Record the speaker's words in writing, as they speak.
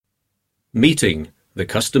Meeting the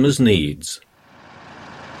customer's needs.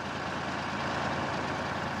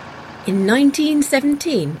 In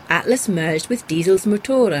 1917, Atlas merged with Diesels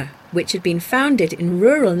Motorer, which had been founded in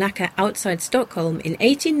rural Nacka outside Stockholm in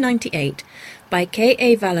 1898 by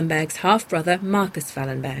K.A. Wallenberg's half-brother Marcus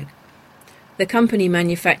Wallenberg. The company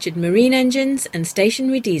manufactured marine engines and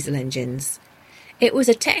stationary diesel engines. It was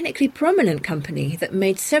a technically prominent company that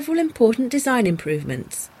made several important design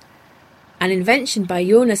improvements. An invention by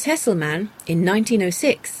Jonas Hesselmann in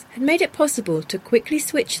 1906 had made it possible to quickly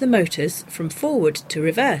switch the motors from forward to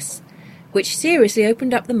reverse, which seriously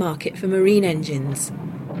opened up the market for marine engines.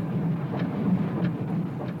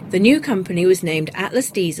 The new company was named Atlas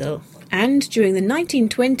Diesel, and during the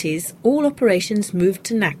 1920s all operations moved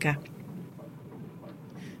to Nacka.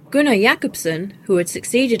 Gunnar Jakobsen, who had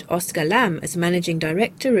succeeded Oskar Lamb as managing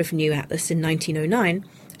director of New Atlas in 1909,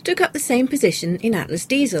 took up the same position in Atlas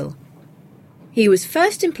Diesel. He was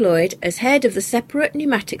first employed as head of the separate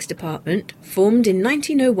pneumatics department formed in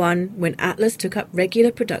 1901 when Atlas took up regular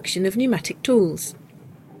production of pneumatic tools.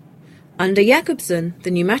 Under Jakobsen,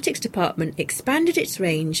 the pneumatics department expanded its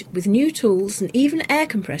range with new tools and even air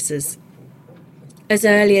compressors. As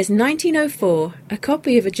early as 1904, a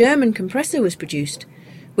copy of a German compressor was produced,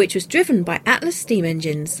 which was driven by Atlas steam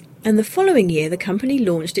engines, and the following year the company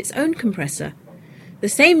launched its own compressor. The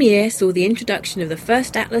same year saw the introduction of the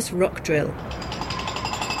first Atlas rock drill.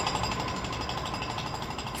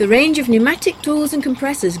 The range of pneumatic tools and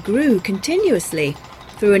compressors grew continuously.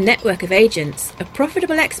 Through a network of agents, a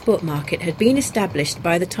profitable export market had been established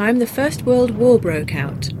by the time the First World War broke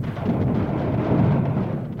out.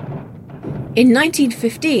 In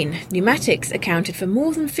 1915, pneumatics accounted for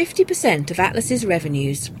more than 50% of Atlas's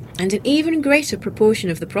revenues, and an even greater proportion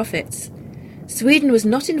of the profits. Sweden was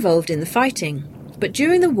not involved in the fighting, but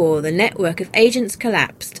during the war the network of agents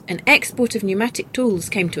collapsed and export of pneumatic tools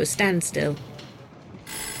came to a standstill.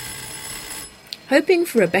 Hoping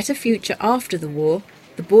for a better future after the war,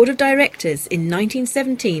 the board of directors in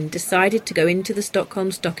 1917 decided to go into the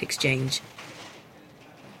Stockholm Stock Exchange.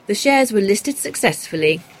 The shares were listed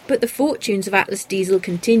successfully, but the fortunes of Atlas Diesel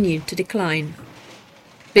continued to decline.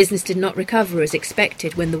 Business did not recover as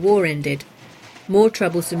expected when the war ended. More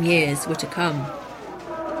troublesome years were to come.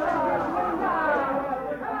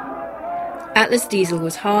 Atlas Diesel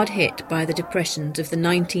was hard hit by the depressions of the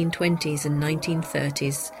 1920s and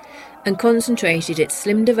 1930s and concentrated its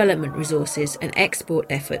slim development resources and export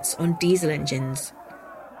efforts on diesel engines.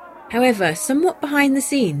 However, somewhat behind the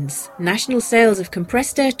scenes, national sales of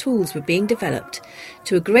compressed air tools were being developed,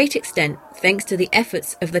 to a great extent thanks to the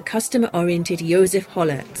efforts of the customer-oriented Josef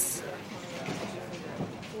Hollertz.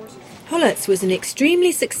 Hollertz was an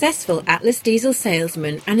extremely successful Atlas Diesel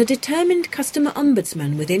salesman and a determined customer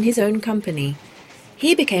ombudsman within his own company.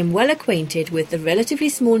 He became well acquainted with the relatively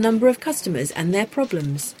small number of customers and their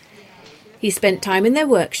problems. He spent time in their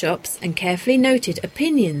workshops and carefully noted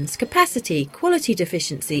opinions, capacity, quality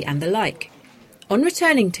deficiency and the like. On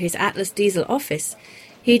returning to his Atlas Diesel office,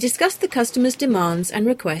 he discussed the customer's demands and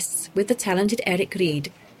requests with the talented Eric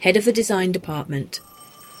Reed, head of the design department.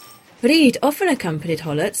 Reed often accompanied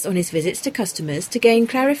Hollertz on his visits to customers to gain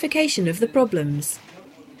clarification of the problems.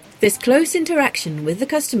 This close interaction with the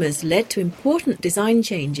customers led to important design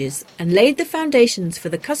changes and laid the foundations for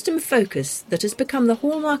the customer focus that has become the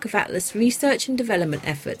hallmark of Atlas research and development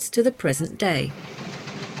efforts to the present day.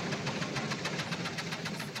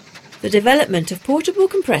 The development of portable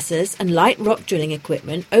compressors and light rock drilling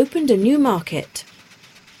equipment opened a new market.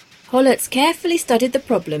 Hollertz carefully studied the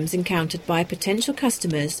problems encountered by potential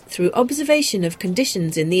customers through observation of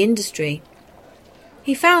conditions in the industry.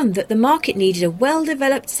 He found that the market needed a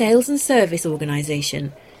well-developed sales and service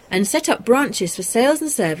organisation and set up branches for sales and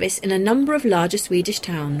service in a number of larger Swedish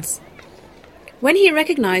towns. When he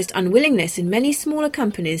recognised unwillingness in many smaller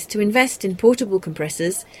companies to invest in portable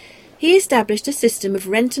compressors, he established a system of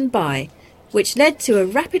rent and buy, which led to a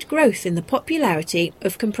rapid growth in the popularity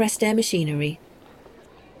of compressed air machinery.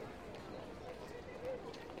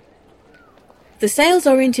 The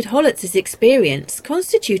sales-oriented Hollertz's experience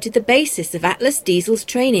constituted the basis of Atlas Diesel's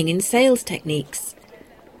training in sales techniques.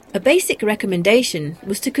 A basic recommendation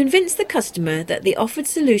was to convince the customer that the offered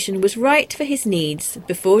solution was right for his needs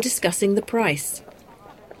before discussing the price.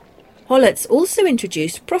 Hollertz also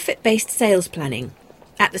introduced profit-based sales planning.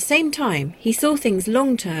 At the same time, he saw things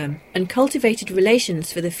long-term and cultivated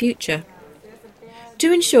relations for the future.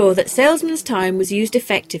 To ensure that salesmen's time was used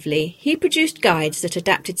effectively, he produced guides that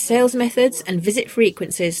adapted sales methods and visit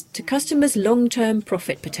frequencies to customers' long-term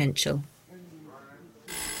profit potential.